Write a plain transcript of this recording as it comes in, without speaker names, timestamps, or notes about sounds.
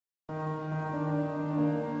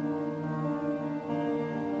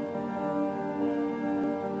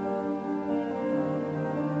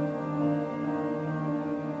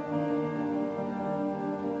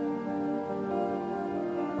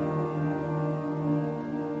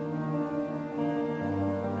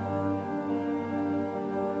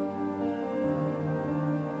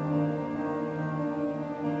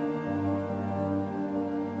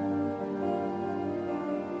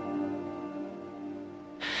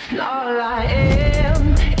All I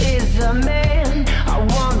am is a man. I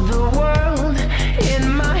want the world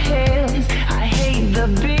in my hands. I hate the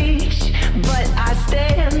beach, but I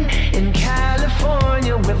stand in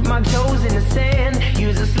California with my toes in the sand.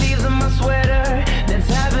 Use the sleeves of my sweater, let's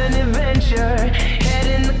have an adventure. Head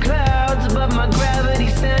in the clouds, but my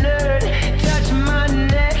gravity's centered. Touch my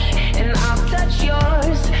neck and I'll touch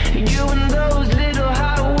yours. You and those little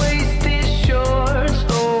high-waisted shorts.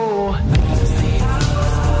 Oh,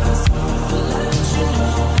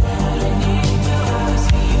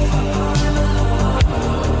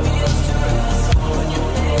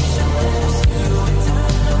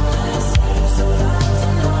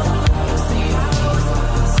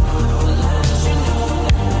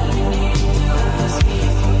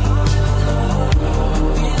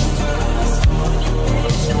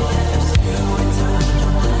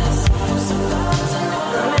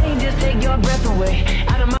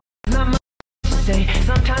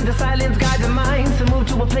 sometimes the silence guides the mind to move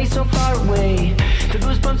to a place so far away. The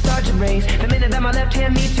goosebumps start to raise the minute that my left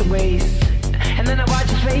hand meets your waist. And then I watch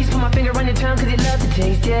your face, put my finger on your tongue cause you love the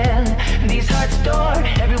taste, yeah. These hearts adore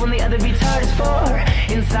everyone the other beats hard is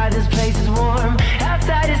for. Inside this place is warm,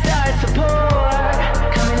 outside it starts to pour.